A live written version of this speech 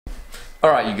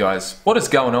Alright you guys, what is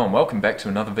going on? Welcome back to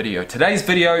another video. Today's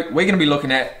video, we're going to be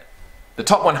looking at the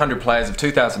top 100 players of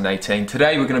 2018.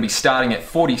 Today we're going to be starting at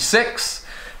 46.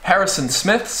 Harrison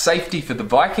Smith, safety for the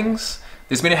Vikings.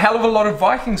 There's been a hell of a lot of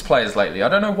Vikings players lately. I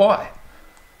don't know why.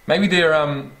 Maybe they're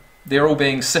all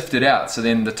being sifted out, so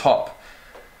then the top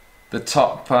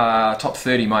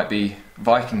 30 might be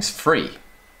Vikings free.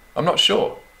 I'm not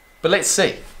sure, but let's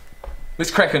see. Let's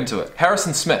crack into it.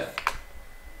 Harrison Smith.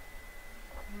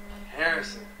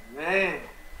 Harrison, man.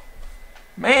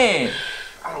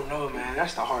 I don't know, man.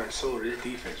 That's the heart and soul of this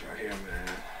defense right here, man.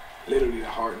 Literally the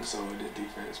heart and soul of this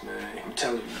defense, man. I'm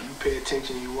telling you, you pay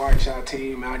attention, you watch our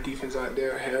team, our defense out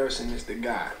there, Harrison is the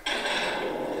guy.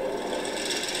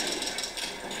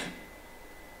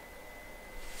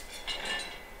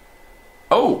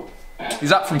 Oh,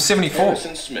 he's up from 74.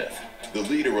 Harrison Smith, the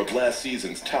leader of last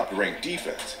season's top-ranked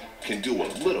defense, can do a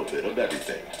little bit of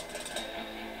everything.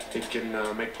 He can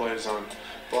make plays on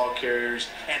ball carriers.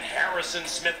 And Harrison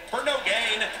Smith for no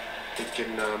gain. He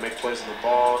can make plays on the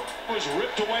ball. Was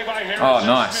ripped away by Harrison Oh,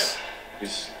 nice. Smith.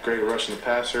 He's great at rushing the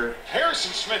passer.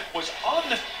 Harrison Smith was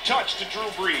untouched to Drew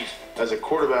Brees. As a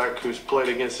quarterback who's played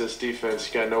against this defense,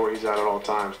 you got to know where he's at all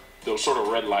times. Those sort of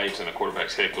red lights in a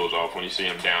quarterback's head goes off when you see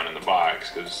him down in the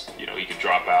box because, you know, he could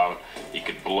drop out, he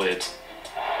could blitz.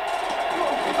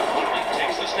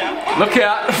 Takes the snap. Look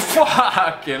out.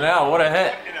 Fucking hell, what a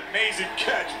hit. An amazing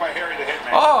catch by Harry the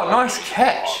Hitman. Oh, nice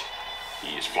catch.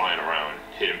 He's flying around,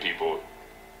 hitting people.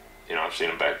 You know, I've seen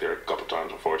him back there a couple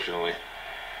times, unfortunately.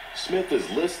 Smith is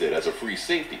listed as a free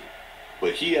safety,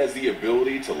 but he has the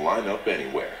ability to line up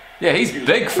anywhere. Yeah, he's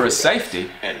big for a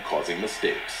safety. And causing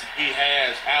mistakes. He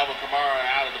has Alvin Kamara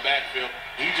out of the backfield.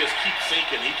 He just keeps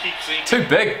sinking. He keeps sinking. Too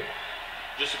big.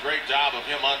 Just a great job of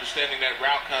him understanding that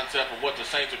route concept of what the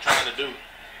Saints are trying to do.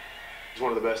 He's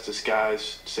one of the best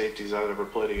disguised safeties I've ever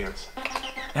played against.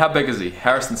 How big is he?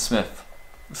 Harrison Smith.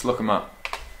 Let's look him up.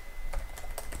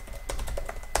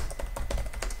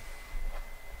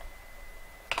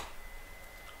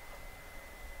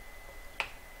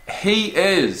 He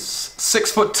is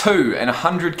 6'2" and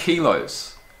 100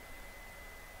 kilos.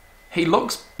 He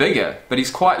looks bigger, but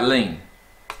he's quite lean.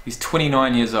 He's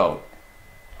 29 years old.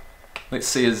 Let's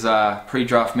see his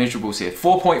pre-draft measurables here.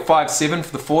 4.57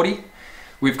 for the 40.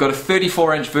 We've got a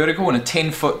 34-inch vertical and a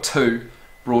 10'2"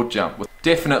 broad jump. With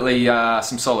definitely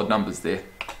some solid numbers there.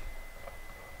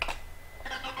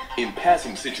 In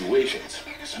passing situations,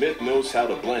 Smith knows how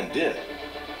to blend in.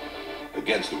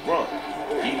 Against the run,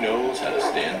 he knows how to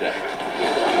stand out.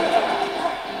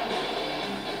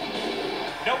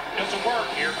 Nope, doesn't work.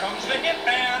 Here comes the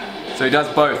hitman. So he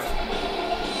does both.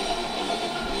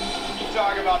 You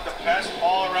talk about the best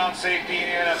all-around safety in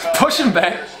the NFL. Push him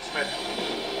back. Harrison Smith.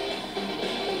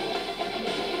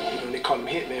 You know, they call him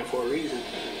Hitman for a reason.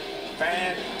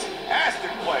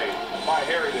 Fantastic play by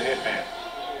Harry the Hitman.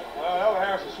 Well, that was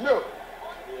Harrison Smith.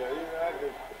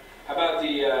 How about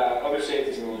the other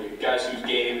safeties in the league? Guys whose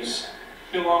games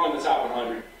belong in the top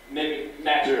 100, maybe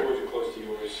match yours or close to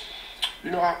yours.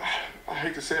 You know, I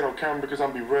hate to say it on camera because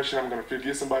I'm going to be rushing. I'm going to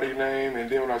forget somebody's name, and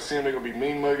then when I see them, they're going to be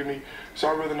mean-mugging me. So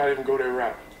I'd rather not even go that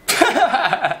route.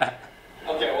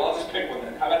 Okay, well, I'll just pick one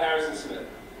then. How about Harrison Smith?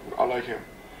 I like him.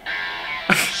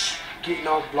 Getting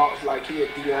off blocks like he a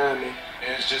D-lineman.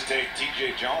 And it's just take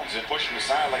T.J. Jones and push him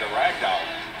aside like a rag doll.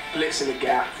 Blitzing the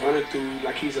gap, running through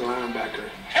like he's a linebacker.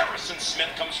 Harrison Smith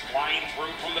comes flying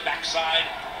through from the backside.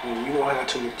 You know how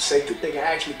to safety. They can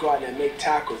actually go out there and make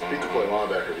tackles. He could play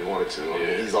linebacker if he wanted to. I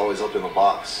mean, he's always up in the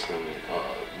box and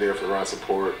there for run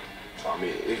support. So, I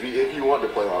mean, if he wanted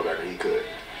to play linebacker, he could.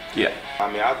 Yeah.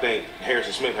 I mean, I think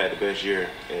Harrison Smith had the best year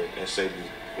in safety.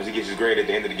 As he gets his grade at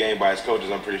the end of the game by his coaches,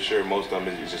 I'm pretty sure most of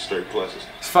them is just straight pluses.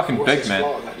 He's fucking What's big, his man.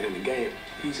 flaws at the end of the game?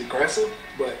 He's aggressive,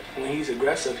 but when he's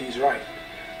aggressive, he's right.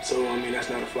 So, I mean, that's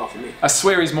not a flaw for me. I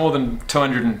swear he's more than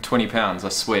 220 pounds, I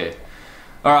swear.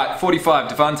 Alright,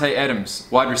 45, Davante Adams,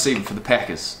 wide receiver for the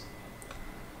Packers.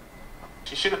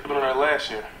 He should have been on there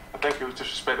last year. I think he was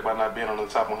disrespected by not being on the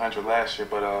top 100 last year,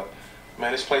 but,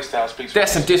 man, his play style speaks for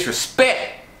That's some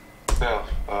disrespect! himself.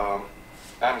 I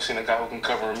haven't seen a guy who can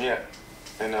cover him yet.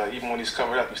 And even when he's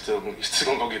covered up, he's still going to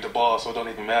go get the ball, so it don't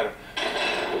even matter.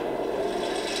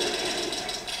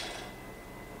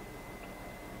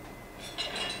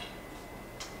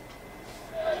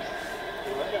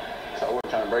 So we're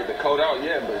trying to break the code out,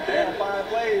 yeah, but damn 5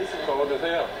 plays. Cold as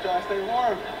hell. Trying to stay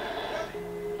warm.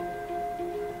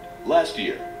 Last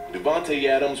year, Davante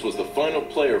Adams was the final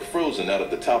player frozen out of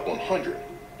the top 100,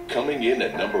 coming in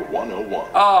at number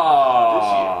 101.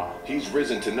 Oh. This year, he's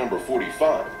risen to number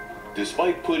 45,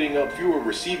 despite putting up fewer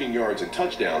receiving yards and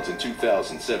touchdowns in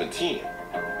 2017.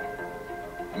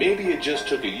 Maybe it just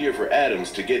took a year for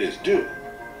Adams to get his due.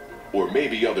 Or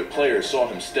maybe other players saw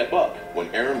him step up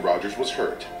when Aaron Rodgers was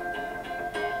hurt.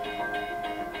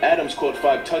 Adams caught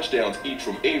 5 touchdowns each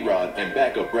from A-Rod and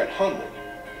backup Brett Hundley,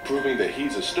 proving that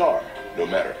he's a star no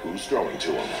matter who's throwing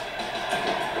to him.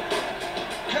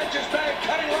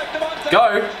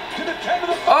 Go!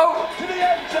 Oh! To the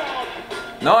end zone.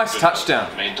 Nice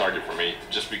touchdown. Main target for me,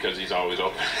 just because he's always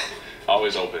open.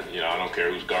 Always open. You know, I don't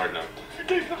care who's guarding him.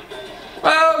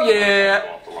 Oh yeah!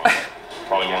 Off the line.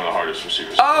 Probably one of the hardest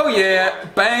receivers. Oh yeah!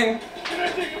 Bang!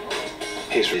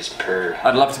 His per.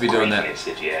 I'd love to be doing that.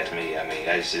 If you ask me, I mean,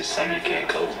 that's just something you can't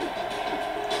coach.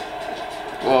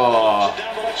 Whoa!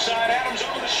 Down the left side, Adams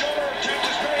over the shoulder,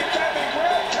 catches Bay, tapping,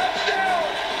 grab,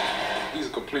 touchdown. He's a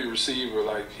complete receiver.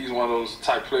 Like, he's one of those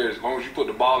type players. As long as you put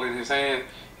the ball in his hand,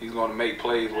 he's going to make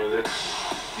plays with it.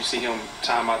 You see him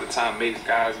time after time make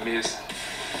guys miss.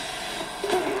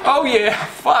 Oh yeah!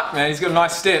 Fuck man, he's got a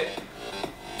nice step.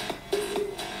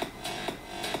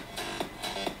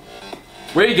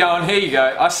 Where you going? Here you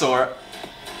go. I saw it.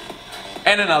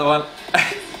 And another one.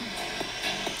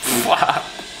 Wow.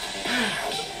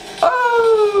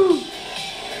 Oh!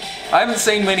 I haven't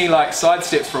seen many like side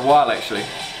steps for a while actually.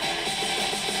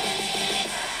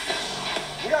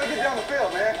 We gotta get down the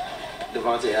field, man.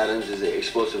 Davante Adams is an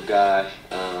explosive guy,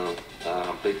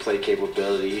 big play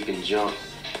capability. He can jump.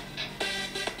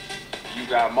 You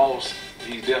got Moss.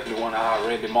 He's definitely one of our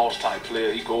Randy Moss type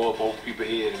player. He go up over people's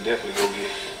head and definitely go get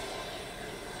it.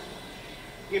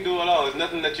 He can do it all. There's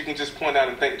nothing that you can just point out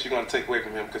and think that you're going to take away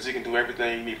from him because he can do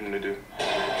everything you need him to do.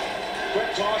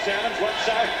 Quick toss, Adams, left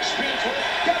side, spins with it,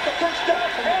 got the first down,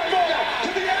 and more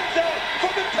to the end zone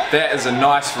from the touchdown. That is a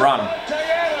nice run.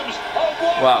 Adams,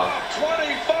 a Wow.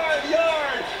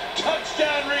 25-yard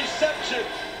touchdown reception.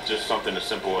 Just something as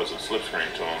simple as a slip screen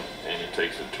to him, and he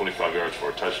takes it 25 yards for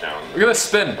a touchdown. Look at the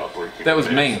spin. That was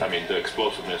mean. I mean, the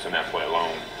explosiveness in that play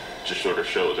alone just sort of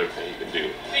shows everything he can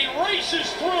do. He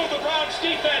races through the Browns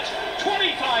defense,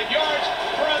 25 yards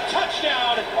for a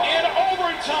touchdown in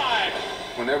overtime.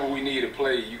 Whenever we need a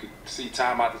play, you can see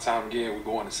time after time again, we're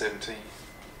going to 17.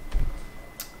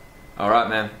 Alright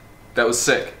man. That was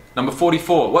sick. Number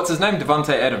 44. What's his name?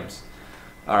 Davante Adams.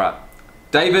 Alright.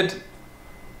 David.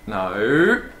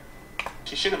 No.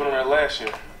 She should have been around last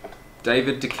year.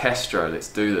 David DeCastro. Let's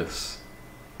do this.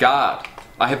 Guard.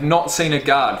 I have not seen a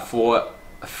guard for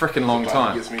a freaking long Sometimes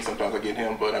time. he gets me, sometimes I get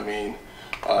him, but I mean,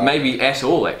 Maybe at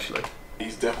all actually.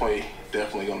 he's definitely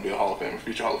going to be a Hall of Famer,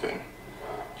 future Hall of Famer.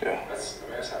 Yeah. That's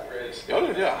high praise.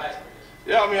 Yeah.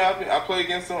 Yeah, I mean, I play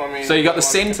against him. I mean, So you got the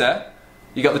centre,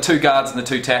 you got the 2 guards and the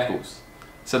 2 tackles.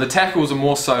 So the tackles are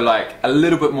more so like a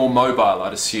little bit more mobile,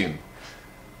 I'd assume.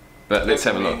 But let's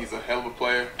have a look. He's a hell of a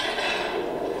player.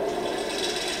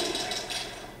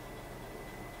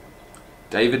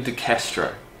 David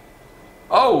DeCastro.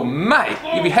 Oh mate,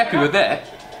 you'd be happy with that.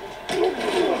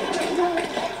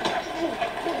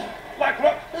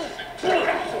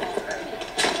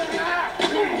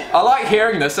 I like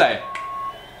hearing this, eh?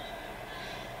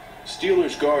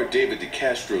 Steelers guard David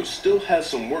DeCastro still has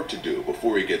some work to do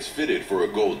before he gets fitted for a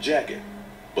gold jacket,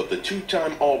 but the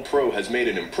 2-time All-Pro has made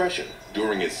an impression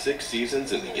during his 6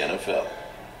 seasons in the NFL.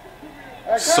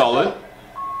 Solid.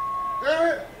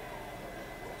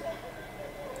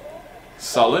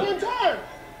 Solid.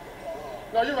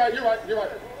 No, you're right.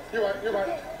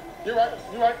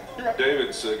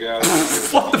 David's a guy.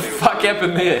 What the fuck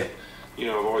happened there? You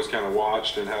know, I've always kind of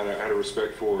watched and had a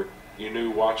respect for. You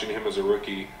knew watching him as a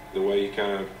rookie, the way he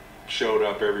kind of showed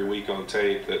up every week on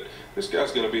tape, that this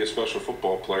guy's going to be a special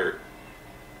football player.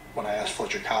 When I asked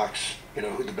Fletcher Cox, you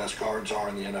know, who the best guards are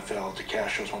in the NFL,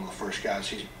 DeCastro's one of the first guys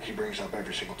he brings up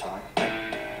every single time.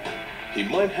 He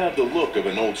might have the look of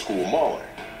an old-school mauler,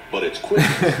 but it's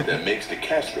quickness that makes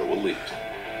DeCastro elite.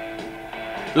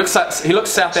 He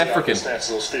looks South African Stance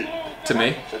of those feet. to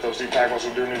me. If those deep tackles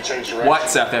are doing change direction. White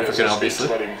South African, obviously.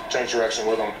 Let him change direction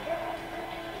with them.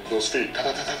 Those feet.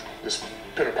 Just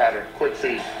pitter patter, quick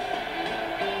feet.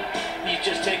 You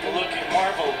just take a look and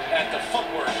marvel at the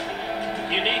footwork.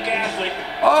 Unique athlete.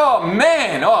 Oh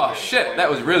man! Oh shit! That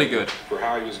was really good. For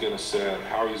how he was going to set,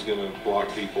 how he was going to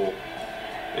block people,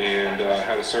 and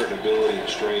had a certain ability and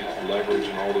strength and leverage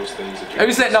and all those things.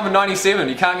 Who's that number 97?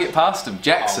 You can't get past him.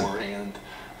 Jackson. Power and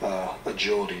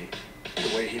agility.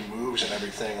 The way he moves and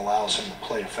everything allows him to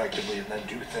play effectively and then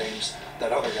do things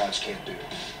that other guys can't do.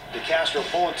 DeCastro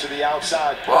pulling to the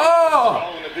outside. Oh!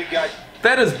 Following the big guy.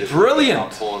 That is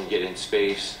brilliant. Pull him, get in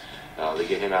space. They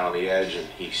get him out on the edge, and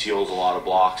he seals a lot of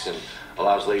blocks and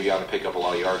allows Le'Veon to pick up a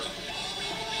lot of yards.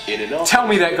 Tell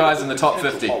me that guy's in the top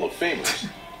 50. Hall of Famers.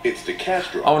 It's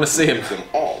DeCastro. I want to see him. Gives them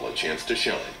all a chance to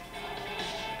shine.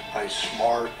 He's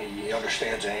smart. He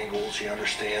understands angles. He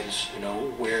understands,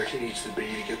 where he needs to be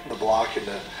to get the block and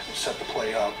to set the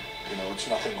play up. It's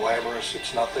nothing glamorous.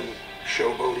 It's nothing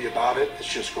showboaty about it. It's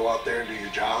just go out there and do your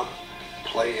job,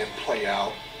 play in, play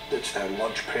out. It's that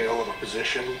lunch pail of a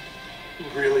position.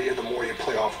 Really, the more you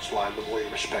play offensive line, the more you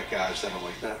respect guys that are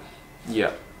like that.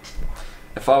 Yeah.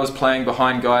 If I was playing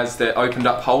behind guys that opened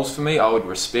up holes for me, I would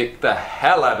respect the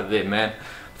hell out of them, man.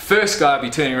 First guy I'd be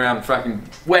turning around and fucking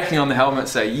whacking on the helmet and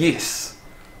say, yes,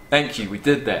 thank you, we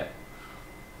did that.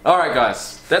 Alright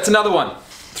guys, that's another one.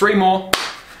 3 more.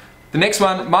 The next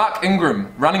one, Mark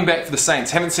Ingram, running back for the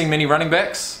Saints. Haven't seen many running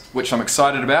backs, which I'm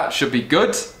excited about. Should be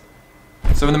good.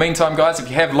 So in the meantime guys, if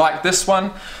you have liked this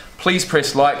one, please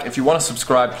press like. If you want to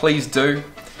subscribe, please do.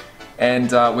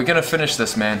 And we're going to finish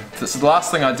this, man. This is the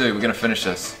last thing I do. We're going to finish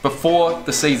this before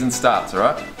the season starts,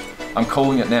 alright? I'm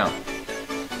calling it now.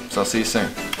 So I'll see you soon.